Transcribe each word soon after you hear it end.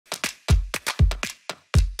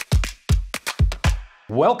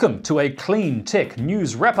Welcome to a clean tech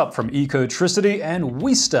news wrap-up from Ecotricity, and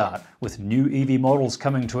we start with new EV models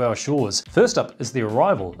coming to our shores. First up is the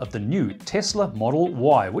arrival of the new Tesla Model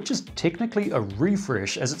Y, which is technically a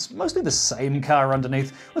refresh as it's mostly the same car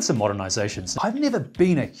underneath with some modernizations. I've never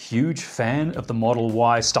been a huge fan of the Model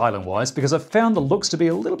Y styling-wise because I've found the looks to be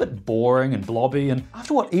a little bit boring and blobby, and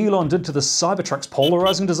after what Elon did to the Cybertruck's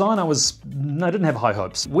polarizing design, I didn't have high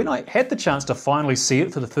hopes. When I had the chance to finally see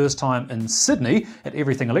it for the first time in Sydney at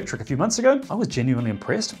Everything Electric a few months ago, I was genuinely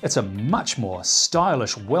impressed. It's a much more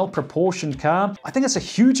stylish, well-proportioned car. I think it's a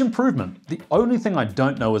huge improvement. The only thing I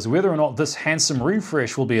don't know is whether or not this handsome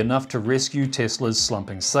refresh will be enough to rescue Tesla's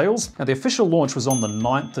slumping sales. Now, the official launch was on the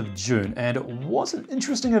 9th of June, and it was an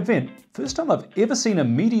interesting event. First time I've ever seen a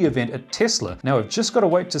media event at Tesla. Now, I've just got to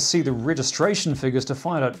wait to see the registration figures to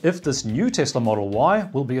find out if this new Tesla Model Y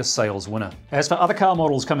will be a sales winner. As for other car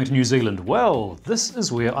models coming to New Zealand, well, this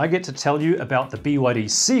is where I get to tell you about the BYD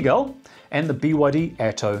Seagull and the BYD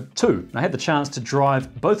Atto 2. I had the chance to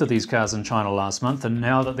drive both of these cars in China last month, and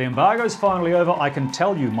now that the embargo's finally over, I can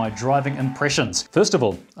tell you my driving impressions. First of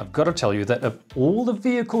all, I've got to tell you that of all the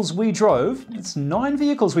vehicles we drove, it's 9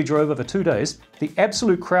 vehicles we drove over 2 days, the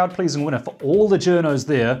absolute crowd-pleasing winner for all the journos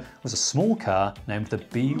there was a small car named the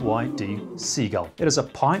BYD Seagull. It is a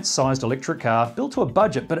pint-sized electric car built to a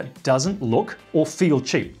budget, but it doesn't look or feel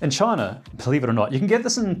cheap. In China, believe it or not, you can get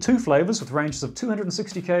this in 2 flavors with ranges of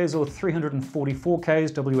 260 k's or 344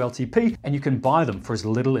 k's WLTP, and you can buy them for as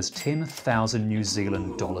little as 10,000 New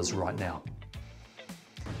Zealand dollars right now.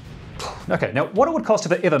 Okay, now what it would cost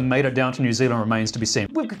if it ever made it down to New Zealand remains to be seen.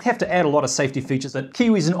 We'd have to add a lot of safety features that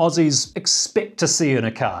Kiwis and Aussies expect to see in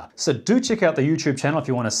a car. So do check out the YouTube channel if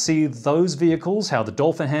you want to see those vehicles, how the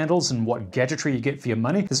Dolphin handles and what gadgetry you get for your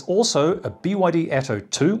money. There's also a BYD Atto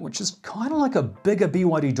 2, which is kind of like a bigger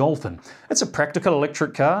BYD Dolphin. It's a practical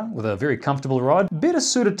electric car with a very comfortable ride, better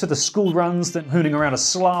suited to the school runs than hooning around a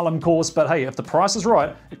slalom course, but hey, if the price is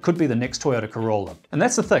right, it could be the next Toyota Corolla. And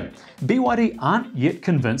that's the thing, BYD aren't yet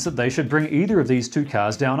convinced that they should bring either of these 2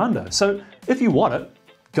 cars down under. So if you want it,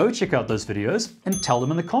 go check out those videos and tell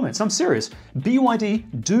them in the comments. I'm serious.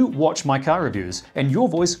 BYD do watch my car reviews and your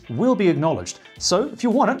voice will be acknowledged. So if you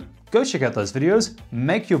want it, go check out those videos,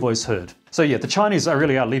 make your voice heard. So yeah, the Chinese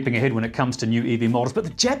really are leaping ahead when it comes to new EV models, but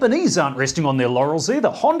the Japanese aren't resting on their laurels either.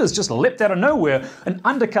 Honda's just leapt out of nowhere and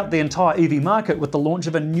undercut the entire EV market with the launch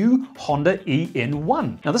of a new Honda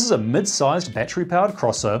EN1. Now this is a mid-sized battery-powered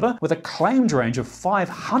crossover with a claimed range of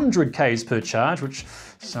 500 k's per charge, which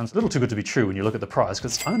sounds a little too good to be true when you look at the price,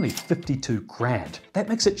 because it's only 52 grand. That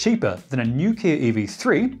makes it cheaper than a new Kia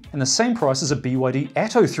EV3 and the same price as a BYD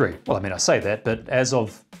Atto 3. Well, I mean, I say that, but as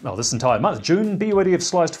of this entire month, June, BYD have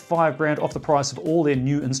sliced 5 grand off the price of all their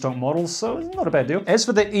new in-stock models, so it's not a bad deal. As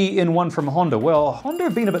for the EN1 from Honda, well, Honda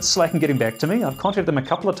have been a bit slack in getting back to me. I've contacted them a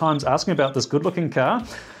couple of times asking about this good-looking car.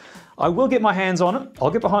 I will get my hands on it.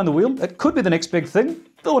 I'll get behind the wheel. It could be the next big thing.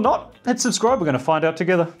 Or not. Hit subscribe, we're going to find out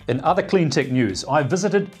together. In other clean tech news, I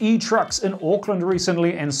visited E-Trucks in Auckland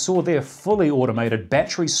recently and saw their fully automated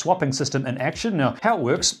battery swapping system in action. Now, how it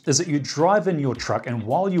works is that you drive in your truck and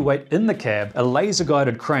while you wait in the cab, a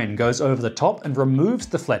laser-guided crane goes over the top and removes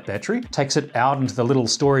the flat battery, takes it out into the little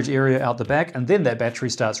storage area out the back, and then that battery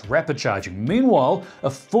starts rapid charging. Meanwhile,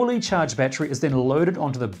 a fully charged battery is then loaded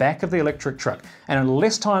onto the back of the electric truck, and in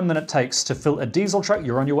less time than it takes to fill a diesel truck,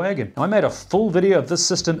 you're on your way again. Now, I made a full video of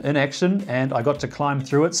this system in action and I got to climb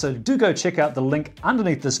through it, so do go check out the link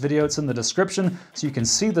underneath this video. It's in the description so you can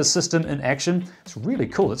see the system in action. It's really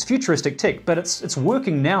cool. It's futuristic tech, but it's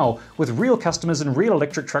working now with real customers and real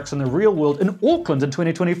electric trucks in the real world in Auckland in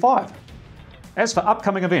 2025. As for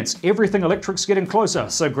upcoming events, Everything Electric's getting closer,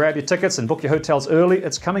 so grab your tickets and book your hotels early.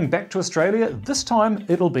 It's coming back to Australia. This time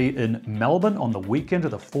it'll be in Melbourne on the weekend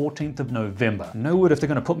of the 14th of November. No word if they're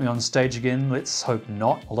going to put me on stage again. Let's hope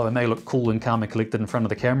not, although I may look cool and calm and collected in front of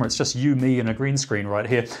the camera. It's just you, me, and a green screen right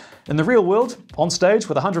here. In the real world, on stage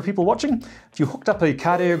with 100 people watching, if you hooked up a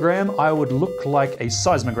cardiogram, I would look like a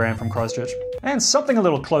seismogram from Christchurch. And something a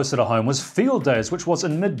little closer to home was Fieldays, which was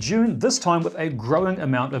in mid-June, this time with a growing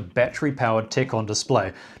amount of battery-powered tech on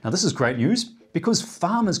display. Now this is great news because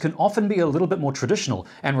farmers can often be a little bit more traditional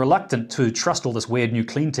and reluctant to trust all this weird new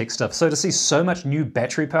clean tech stuff. So to see so much new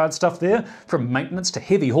battery-powered stuff there, from maintenance to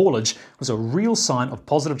heavy haulage, was a real sign of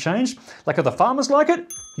positive change. Like if the farmers like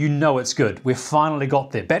it, you know it's good. We've finally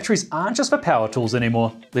got there. Batteries aren't just for power tools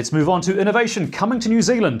anymore. Let's move on to innovation coming to New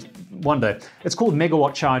Zealand. one day. It's called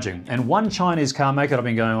Megawatt charging, and one Chinese car maker I've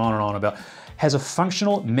been going on and on about has a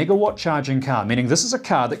functional megawatt charging car, meaning this is a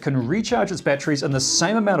car that can recharge its batteries in the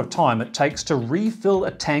same amount of time it takes to refill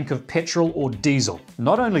a tank of petrol or diesel.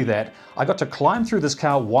 Not only that, I got to climb through this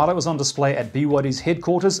car while it was on display at BYD's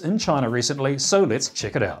headquarters in China recently, so let's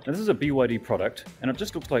check it out. Now, this is a BYD product, and it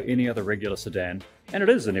just looks like any other regular sedan, and it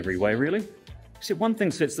is in every way really. Except one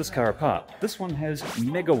thing sets this car apart. This one has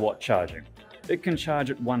megawatt charging. It can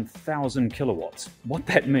charge at 1,000 kilowatts. What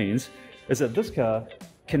that means is that this car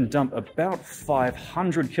can dump about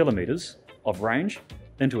 500 kilometers of range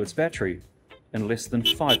into its battery in less than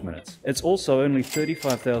 5 minutes. It's also only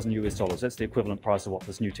 $35,000 US. That's the equivalent price of what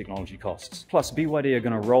this new technology costs. Plus, BYD are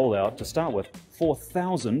going to roll out, to start with,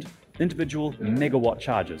 4,000 individual megawatt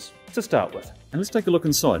chargers to start with. And let's take a look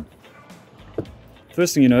inside.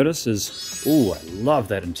 First thing you notice is, ooh, I love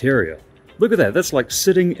that interior. Look at that, that's like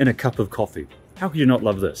sitting in a cup of coffee. How could you not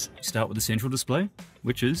love this? Start with the central display,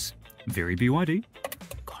 which is very BYD.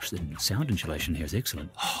 Gosh, the sound insulation here is excellent.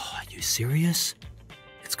 Oh, are you serious?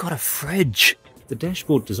 It's got a fridge. The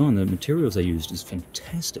dashboard design, the materials they used is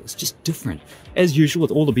fantastic. It's just different. As usual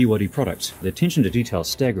with all the BYD products, the attention to detail is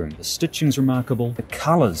staggering. The stitching's remarkable. The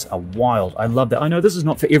colors are wild. I love that. I know this is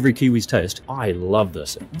not for every Kiwi's taste. I love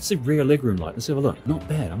this. What's the rear legroom like? Let's have a look. Not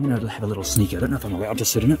bad. I'm going to have a little sneak. I don't know if I'm allowed to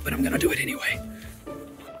sit in it, but I'm going to do it anyway.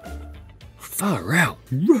 Far out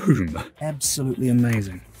room. Absolutely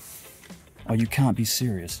amazing. Oh, you can't be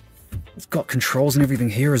serious. It's got controls and everything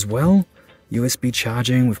here as well. USB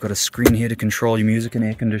charging, we've got a screen here to control your music and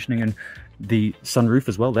air conditioning, and the sunroof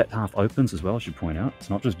as well, that half opens as well, I should point out. It's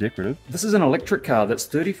not just decorative. This is an electric car that's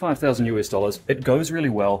 $35,000 US. It goes really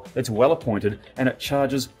well, it's well appointed, and it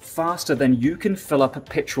charges faster than you can fill up a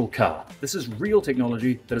petrol car. This is real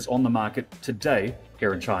technology that is on the market today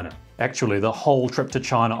here in China. Actually, the whole trip to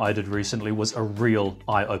China I did recently was a real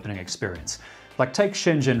eye-opening experience. Like take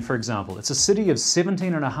Shenzhen for example. It's a city of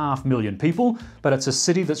 17.5 million people, but it's a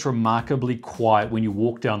city that's remarkably quiet when you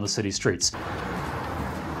walk down the city streets.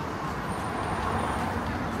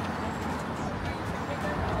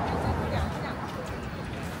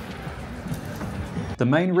 The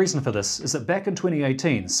main reason for this is that back in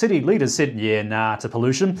 2018, city leaders said, yeah, nah, to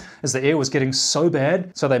pollution, as the air was getting so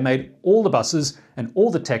bad, so they made all the buses and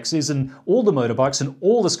all the taxis and all the motorbikes and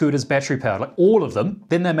all the scooters battery powered, like all of them.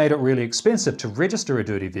 Then they made it really expensive to register a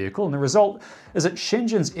dirty vehicle, and the result is that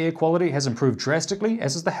Shenzhen's air quality has improved drastically,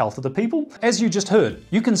 as is the health of the people. As you just heard,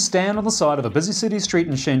 you can stand on the side of a busy city street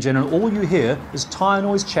in Shenzhen and all you hear is tire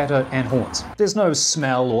noise, chatter and horns. There's no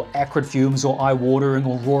smell or acrid fumes or eye-watering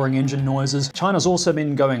or roaring engine noises. China's also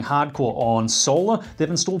been going hardcore on solar. They've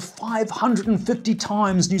installed 550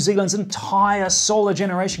 times New Zealand's entire solar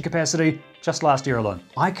generation capacity just last year alone.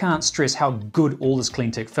 I can't stress how good all this clean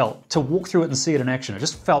tech felt. To walk through it and see it in action, it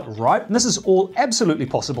just felt right. And this is all absolutely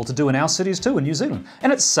possible to do in our cities too in New Zealand.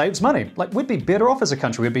 And it saves money. Like, we'd be better off as a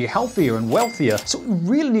country, we'd be healthier and wealthier. So we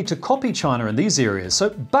really need to copy China in these areas. So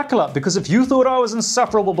buckle up, because if you thought I was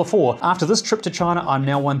insufferable before, after this trip to China, I'm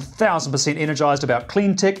now 1000% energized about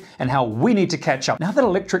clean tech and how we need to catch up. Now that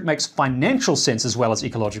electric makes financial sense as well as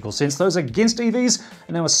ecological sense, those against EVs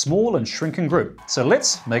are now a small and shrinking group. So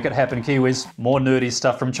let's make it happen, Kiwis. More nerdy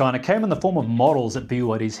stuff from China came in the form of models at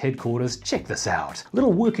BYD's headquarters. Check this out.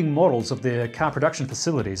 Little working models of their car production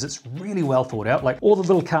facilities. It's really well thought out. Like, all the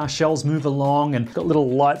little car shells move along and got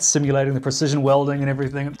little lights simulating the precision welding and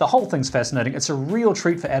everything. The whole thing's fascinating. It's a real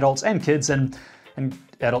treat for adults and kids and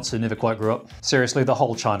adults who never quite grew up. Seriously, the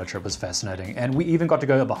whole China trip was fascinating, and we even got to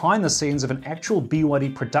go behind the scenes of an actual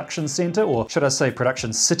BYD production center, or should I say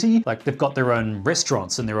production city. Like, they've got their own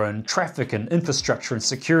restaurants and their own traffic and infrastructure and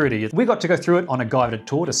security. We got to go through it on a guided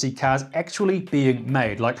tour to see cars actually being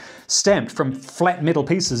made, like stamped from flat metal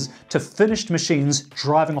pieces to finished machines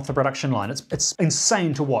driving off the production line. It's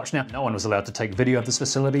insane to watch. Now, no one was allowed to take video of this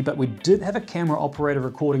facility, but we did have a camera operator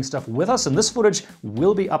recording stuff with us, and this footage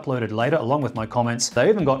will be uploaded later along with my comments.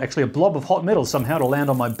 They even got actually a blob of hot metal somehow to land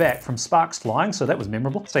on my back from sparks flying, so that was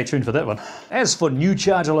memorable. Stay tuned for that one. As for new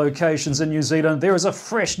charger locations in New Zealand, there is a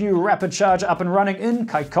fresh new rapid charger up and running in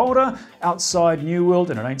Kaikōura outside New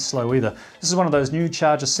World, and it ain't slow either. This is one of those new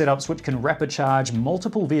charger setups which can rapid charge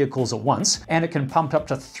multiple vehicles at once, and it can pump up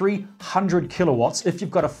to 300 kilowatts if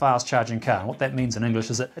you've got a fast charging car. And what that means in English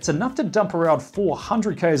is that it's enough to dump around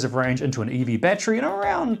 400 k's of range into an EV battery in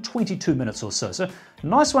around 22 minutes or so. So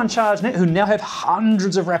nice one, ChargeNet, who now have hundreds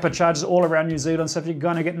of rapid chargers all around New Zealand. So if you're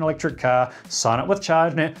going to get an electric car, sign up with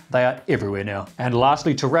ChargeNet. They are everywhere now. And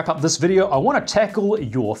lastly, to wrap up this video, I want to tackle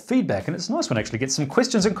your feedback. And it's nice when I actually get some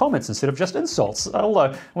questions and comments instead of just insults. Although,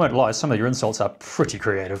 I won't lie, some of your insults are pretty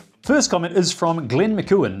creative. First comment is from Glenn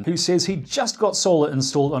McEwen, who says he just got solar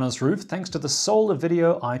installed on his roof thanks to the solar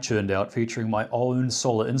video I churned out featuring my own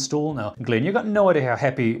solar install. Now, Glenn, you've got no idea how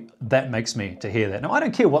happy that makes me to hear that. Now, I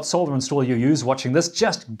don't care what solar installer you use watching this,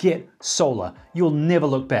 just get solar. You'll never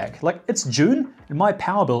look back. Like, it's June and my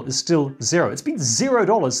power bill is still $0. It's been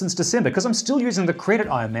 $0 since December because I'm still using the credit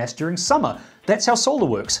I amassed during summer. That's how solar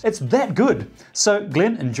works. It's that good. So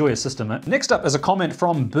Glenn, enjoy your system, mate. Next up is a comment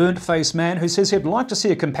from Burnt Face Man, who says he'd like to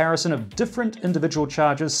see a comparison of different individual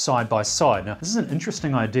chargers side by side. Now, this is an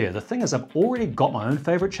interesting idea. The thing is, I've already got my own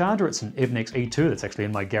favorite charger. It's an Evnex E2 that's actually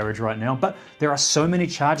in my garage right now, but there are so many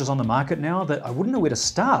chargers on the market now that I wouldn't know where to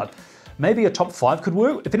start. Maybe a top 5 could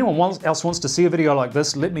work. If anyone else wants to see a video like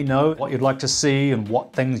this, let me know what you'd like to see and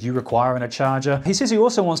what things you require in a charger. He says he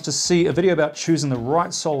also wants to see a video about choosing the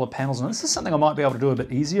right solar panels, and this is something I might be able to do a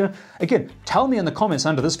bit easier. Again, tell me in the comments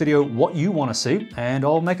under this video what you want to see, and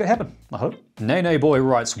I'll make it happen, I hope. Nay Boy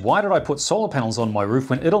writes, why did I put solar panels on my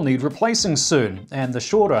roof when it'll need replacing soon? And the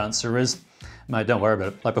short answer is, mate, don't worry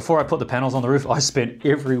about it. Like, before I put the panels on the roof, I spent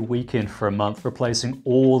every weekend for a month replacing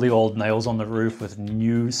all the old nails on the roof with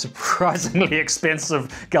new, surprisingly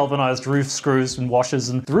expensive galvanized roof screws and washers.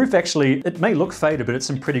 And the roof actually, it may look faded, but it's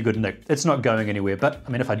in pretty good nick. It's not going anywhere. But I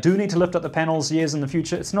mean, if I do need to lift up the panels years in the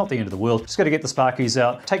future, it's not the end of the world. Just got to get the sparkies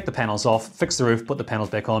out, take the panels off, fix the roof, put the panels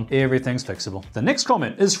back on. Everything's fixable. The next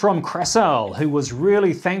comment is from Krasal, who was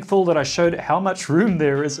really thankful that I showed how much room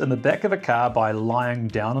there is in the back of a car by lying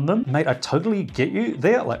down on them. Mate, I totally get you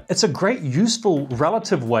there. Like, it's a great, useful,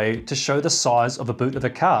 relative way to show the size of a boot of a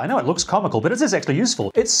car. I know it looks comical, but it is actually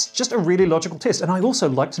useful. It's just a really logical test, and I also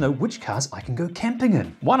like to know which cars I can go camping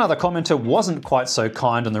in. One other commenter wasn't quite so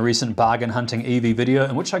kind in the recent bargain hunting EV video,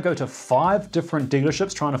 in which I go to 5 different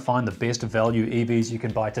dealerships trying to find the best value EVs you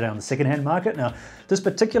can buy today on the secondhand market. Now, this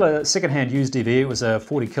particular secondhand used EV, it was a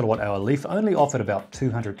 40 kilowatt hour Leaf, only offered about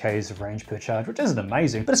 200 Ks of range per charge, which isn't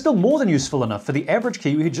amazing, but it's still more than useful enough for the average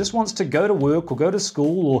Kiwi who just wants to go to work or go to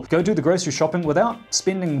school or go do the grocery shopping without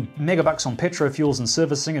spending megabucks on petrol fuels and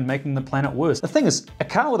servicing and making the planet worse. The thing is, a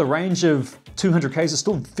car with a range of 200 Ks is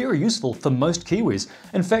still very useful for most Kiwis.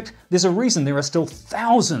 In fact, there's a reason there are still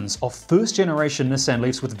thousands of first generation Nissan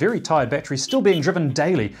Leafs with very tired batteries still being driven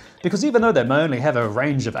daily, because even though they may only have a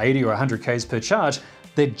range of 80 or 100 Ks per charge,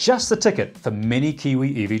 they're just the ticket for many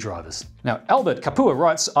Kiwi EV drivers. Now, Albert Kapua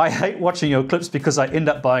writes, I hate watching your clips because I end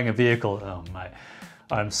up buying a vehicle. Oh mate,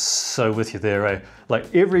 I'm so with you there, eh?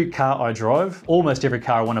 Like, every car I drive, almost every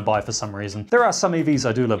car I want to buy for some reason. There are some EVs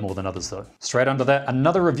I do love more than others though. Straight under that,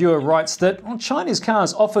 another reviewer writes that, well, Chinese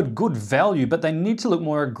cars offered good value, but they need to look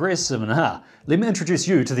more aggressive, and let me introduce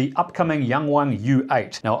you to the upcoming Yangwang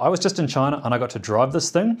U8. Now, I was just in China and I got to drive this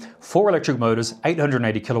thing. 4 electric motors,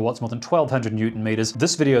 880 kilowatts, more than 1200 Newton meters.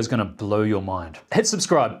 This video is gonna blow your mind. Hit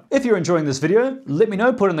subscribe. If you're enjoying this video, let me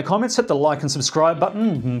know, put in the comments, hit the like and subscribe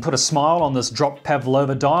button, and put a smile on this drop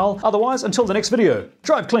Pavlova dial. Otherwise, until the next video,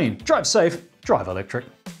 drive clean, drive safe, drive electric.